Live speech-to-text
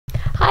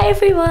Hi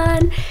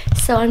everyone!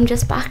 So I'm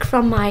just back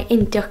from my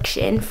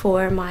induction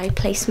for my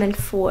placement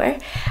 4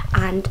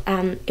 and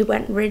it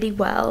went really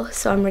well,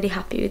 so I'm really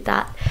happy with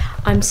that.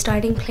 I'm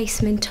starting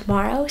placement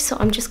tomorrow, so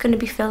I'm just going to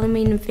be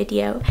filming a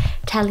video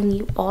telling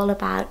you all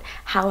about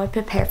how I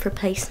prepare for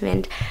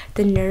placement,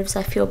 the nerves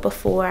I feel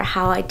before,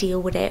 how I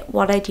deal with it,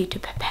 what I do to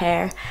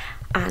prepare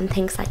and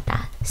things like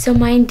that. So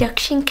my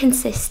induction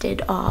consisted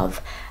of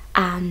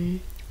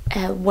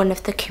one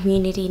of the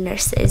community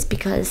nurses,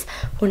 because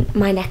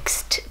my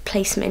next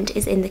placement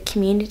is in the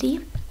community.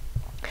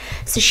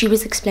 So she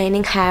was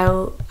explaining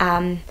how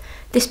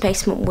this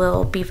placement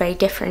will be very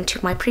different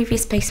to my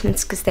previous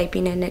placements because they've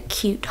been in an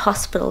acute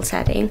hospital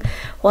setting,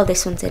 while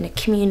this one's in a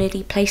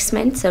community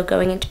placement, so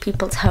going into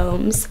people's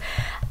homes,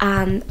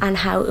 and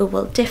how it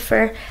will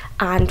differ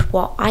and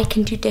what I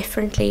can do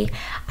differently.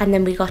 And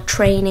then we got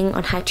training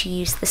on how to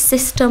use the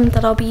system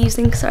that I'll be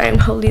using. Sorry, I'm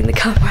holding the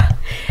camera.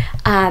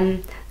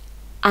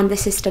 And the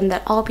system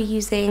that I'll be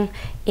using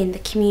in the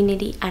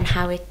community and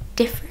how it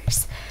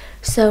differs.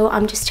 So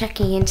I'm just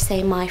checking in to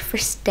say my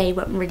first day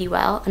went really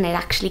well, and it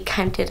actually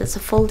counted as a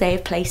full day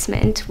of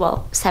placement,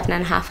 well,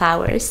 7.5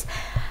 hours.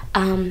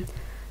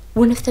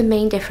 One of the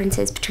main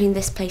differences between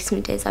this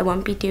placement is I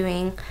won't be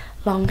doing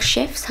long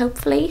shifts,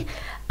 hopefully.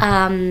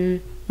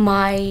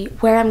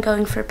 Where I'm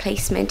going for a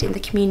placement in the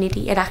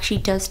community, it actually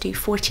does do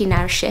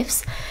 14-hour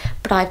shifts,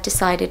 but I've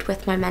decided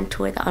with my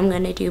mentor that I'm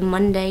going to do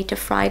Monday to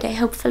Friday,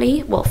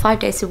 hopefully, well, 5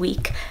 days a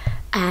week,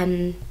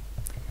 8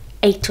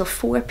 till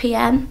 4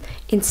 p.m.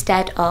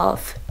 instead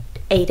of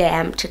 8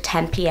 a.m. to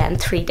 10 p.m.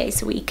 3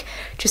 days a week,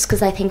 just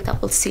because I think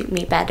that will suit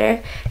me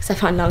better, because I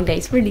find long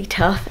days really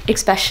tough,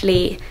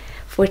 especially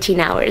 14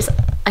 hours.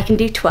 I can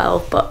do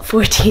 12, but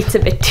 14 is a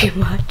bit too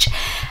much.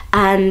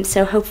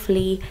 So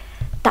hopefully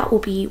that will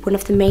be one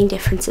of the main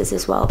differences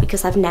as well,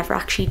 because I've never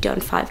actually done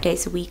 5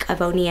 days a week.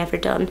 I've only ever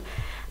done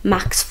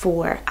max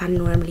 4 and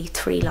normally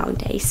 3 long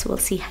days, so we'll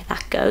see how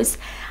that goes.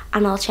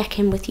 And I'll check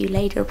in with you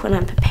later when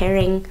I'm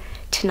preparing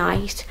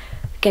tonight,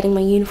 getting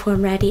my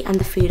uniform ready and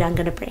the food I'm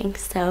gonna bring.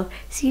 So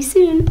see you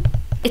soon.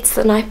 It's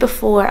the night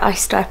before I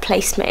start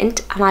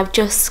placement and I've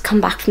just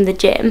come back from the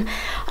gym.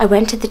 I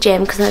went to the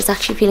gym because I was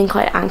actually feeling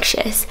quite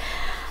anxious.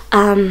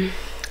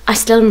 I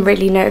still am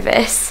really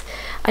nervous.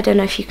 I don't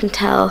know if you can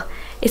tell.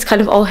 It's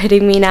kind of all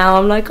hitting me now.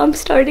 I'm like, I'm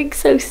starting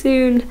so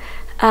soon.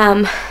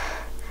 Yeah,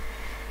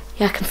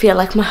 I can feel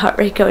like my heart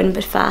rate going a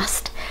bit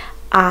fast.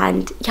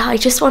 And yeah, I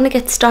just want to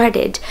get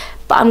started.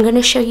 But I'm going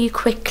to show you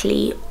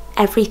quickly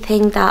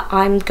everything that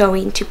I'm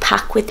going to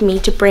pack with me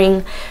to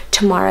bring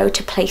tomorrow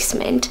to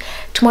placement.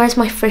 Tomorrow's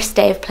my first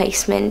day of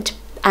placement,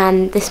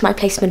 and this is my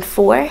placement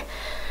 4.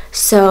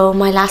 So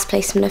my last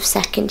placement of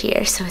 2nd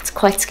year, so it's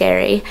quite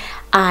scary.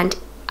 And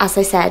as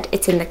I said,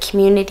 it's in the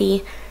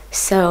community,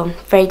 so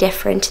very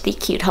different to the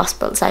acute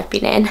hospitals I've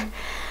been in.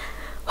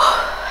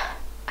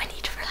 I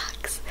need to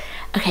relax.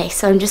 Okay,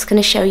 so I'm just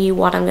going to show you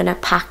what I'm going to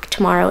pack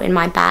tomorrow in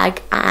my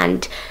bag,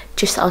 and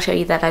just I'll show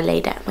you that I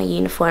laid out my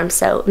uniform,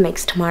 so it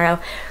makes tomorrow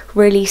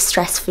really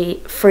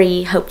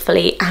stress-free,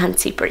 hopefully, and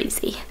super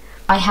easy.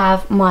 I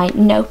have my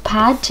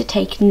notepad to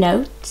take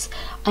notes.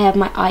 I have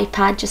my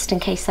iPad just in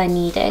case I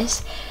need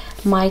it.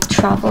 My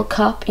travel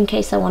cup in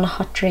case I want a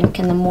hot drink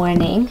in the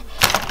morning.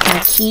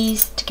 My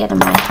keys to get in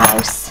my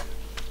house.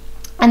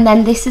 And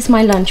then this is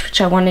my lunch, which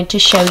I wanted to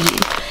show you.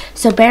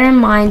 So bear in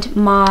mind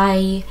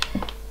my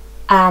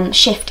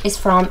shift is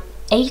from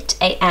 8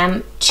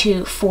 a.m.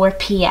 to 4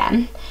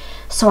 p.m.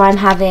 So I'm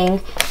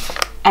having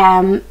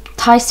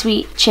Thai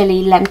sweet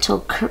chili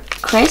lentil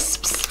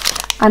crisps.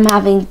 I'm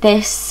having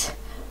this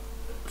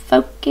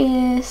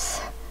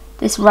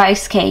this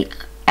rice cake,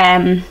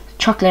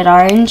 chocolate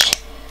orange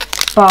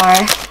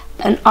bar,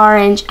 an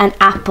orange, an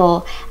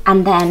apple,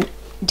 and then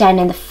down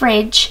in the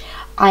fridge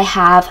I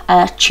have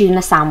a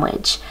tuna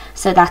sandwich.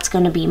 So that's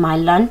going to be my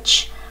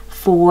lunch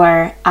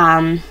for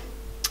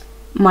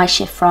my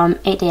shift from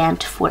 8 a.m.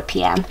 to 4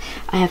 p.m.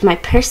 I have my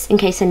purse in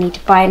case I need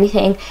to buy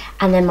anything,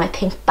 and then my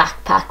pink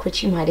backpack,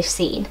 which you might have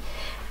seen.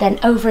 Then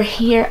over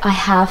here I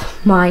have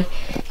my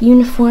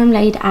uniform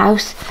laid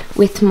out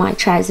with my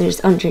trousers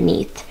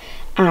underneath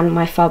and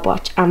my fob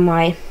watch and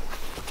my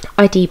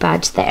ID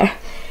badge there.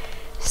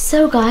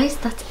 So guys,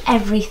 that's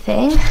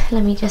everything.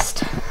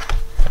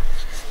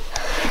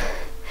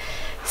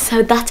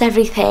 So that's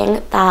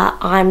everything that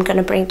I'm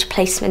gonna bring to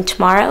placement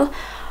tomorrow.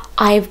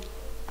 I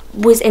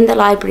was in the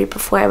library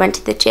before I went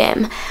to the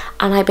gym,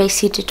 and I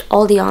basically did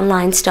all the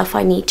online stuff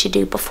I need to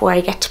do before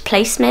I get to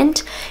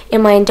placement.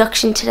 In my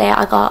induction today,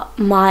 I got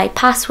my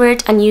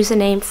password and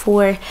username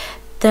for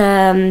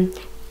the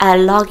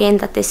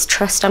login that this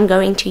trust I'm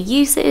going to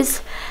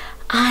uses.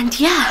 And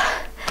yeah,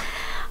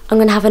 I'm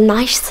gonna have a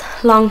nice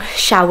long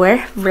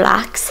shower,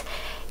 relax,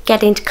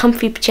 get into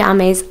comfy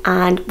pajamas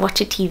and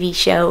watch a TV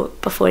show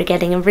before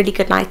getting a really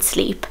good night's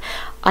sleep.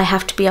 I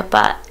have to be up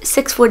at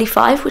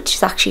 6:45, which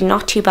is actually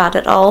not too bad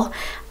at all,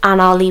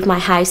 and I'll leave my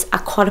house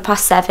at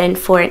 7:15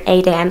 for an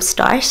 8 a.m.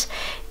 start.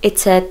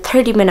 It's a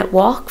 30-minute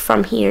walk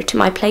from here to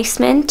my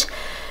placement,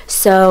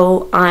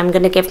 so I'm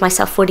gonna give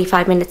myself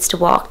 45 minutes to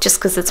walk just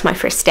because it's my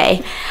first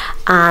day.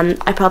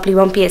 I probably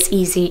won't be as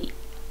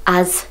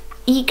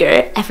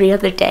eager every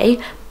other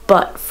day,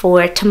 but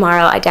for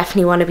tomorrow I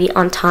definitely want to be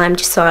on time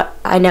just so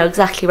I know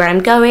exactly where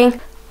I'm going.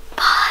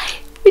 Bye,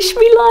 wish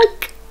me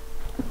luck.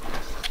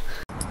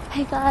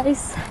 Hey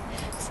guys,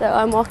 so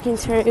I'm walking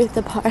through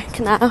the park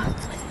now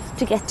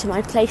to get to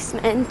my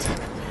placement.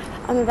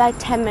 I'm about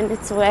 10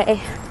 minutes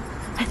away.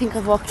 I think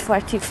I've walked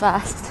far too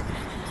fast.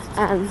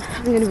 I'm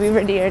going to be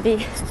really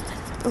early.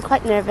 I'm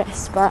quite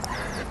nervous, but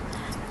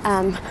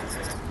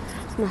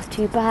not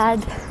too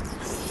bad.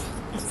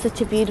 It's such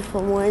a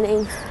beautiful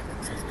morning.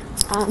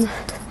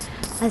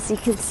 As you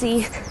can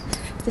see,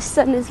 the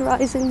sun is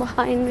rising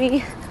behind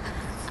me.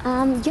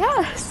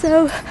 Yeah,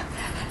 so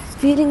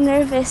feeling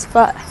nervous,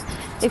 but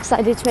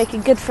excited to make a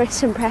good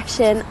first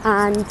impression,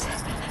 and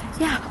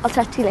yeah, I'll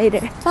talk to you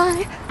later.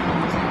 Bye.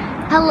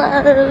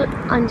 Hello,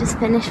 I'm just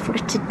finished for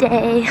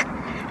today,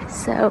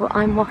 so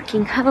I'm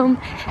walking home.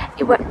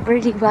 It went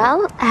really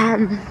well.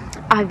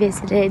 I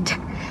visited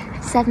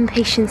 7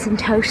 patients in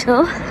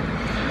total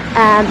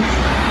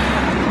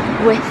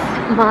with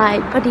my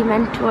buddy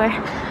mentor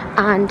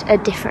and a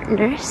different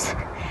nurse,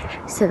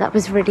 so that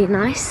was really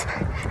nice,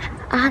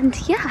 and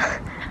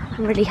yeah,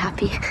 I'm really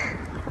happy.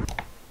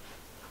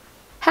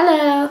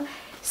 Hello,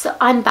 so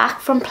I'm back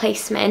from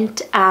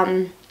placement.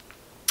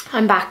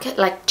 I'm back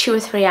like 2 or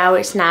 3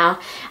 hours now,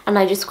 and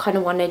I just kind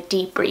of want to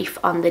debrief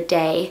on the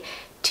day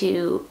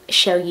to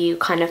show you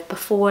kind of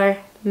before,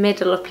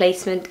 middle of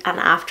placement and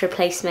after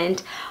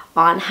placement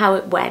on how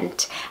it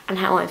went and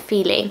how I'm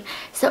feeling.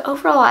 So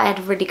overall I had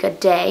a really good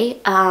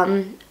day.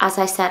 As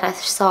I said, I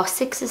saw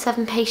 6 or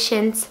 7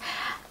 patients,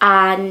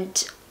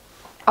 and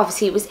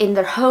obviously it was in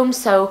their homes,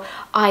 so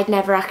I'd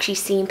never actually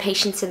seen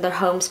patients in their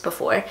homes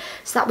before,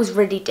 so that was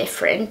really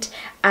different.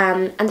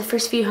 And the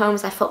first few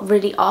homes I felt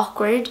really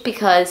awkward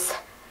because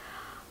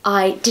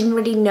I didn't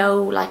really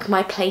know like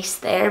my place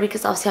there,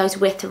 because obviously I was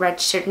with a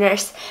registered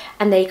nurse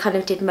and they kind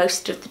of did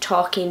most of the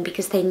talking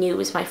because they knew it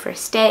was my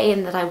first day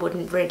and that I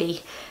wouldn't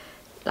really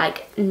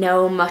like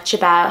know much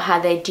about how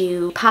they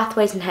do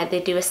pathways and how they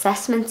do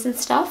assessments and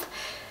stuff.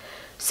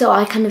 So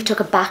I kind of took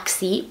a back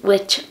seat,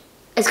 which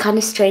is kind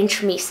of strange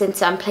for me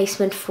since I'm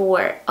placement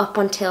 4. Up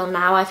until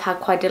now I've had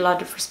quite a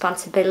lot of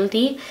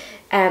responsibility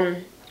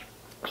in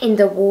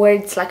the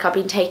wards. Like I've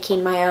been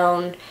taking my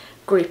own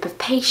group of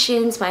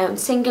patients, my own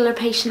singular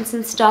patients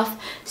and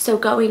stuff, so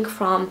going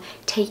from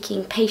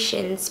taking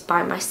patients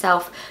by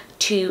myself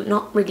to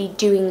not really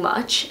doing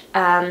much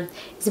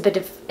is a bit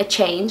of a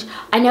change.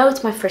 I know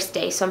it's my first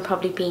day, so I'm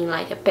probably being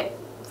like a bit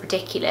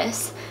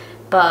ridiculous,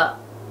 but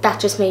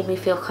that just made me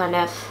feel kind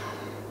of,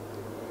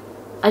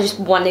 I just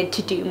wanted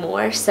to do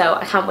more, so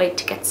I can't wait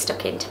to get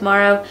stuck in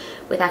tomorrow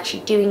with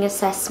actually doing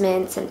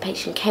assessments and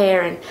patient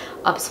care and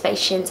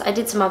observations. I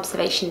did some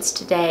observations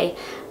today,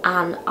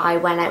 and I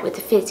went out with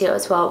the physio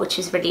as well, which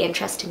was really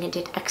interesting, and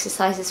did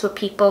exercises with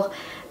people,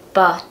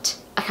 but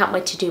I can't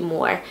wait to do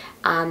more.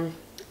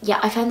 Yeah,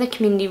 I found the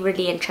community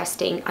really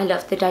interesting. I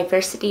love the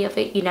diversity of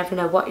it. You never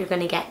know what you're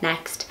going to get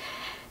next.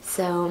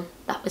 So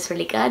that was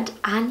really good,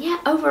 and yeah,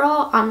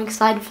 overall I'm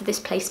excited for this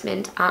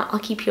placement. I'll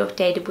keep you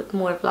updated with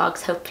more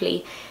vlogs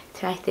hopefully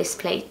throughout this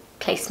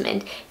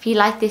placement. If you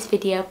like this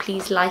video,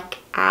 please like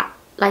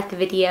the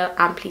video,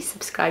 and please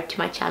subscribe to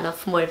my channel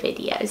for more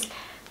videos.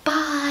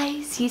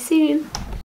 Bye, see you soon.